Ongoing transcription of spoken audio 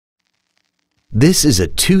This is a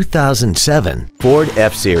 2007 Ford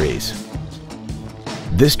F-Series.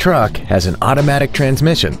 This truck has an automatic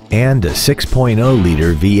transmission and a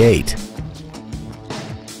 6.0-liter V8.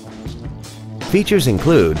 Features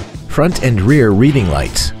include front and rear reading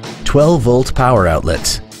lights, 12-volt power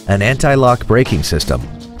outlets, an anti-lock braking system,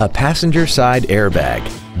 a passenger side airbag,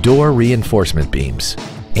 door reinforcement beams,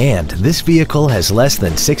 and this vehicle has less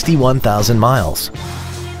than 61,000 miles.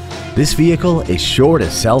 This vehicle is sure to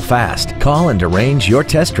sell fast. Call and arrange your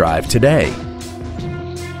test drive today.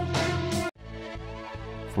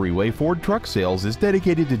 Freeway Ford Truck Sales is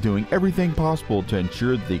dedicated to doing everything possible to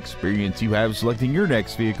ensure the experience you have selecting your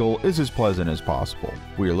next vehicle is as pleasant as possible.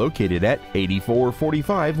 We are located at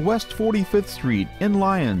 8445 West 45th Street in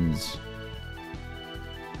Lyons.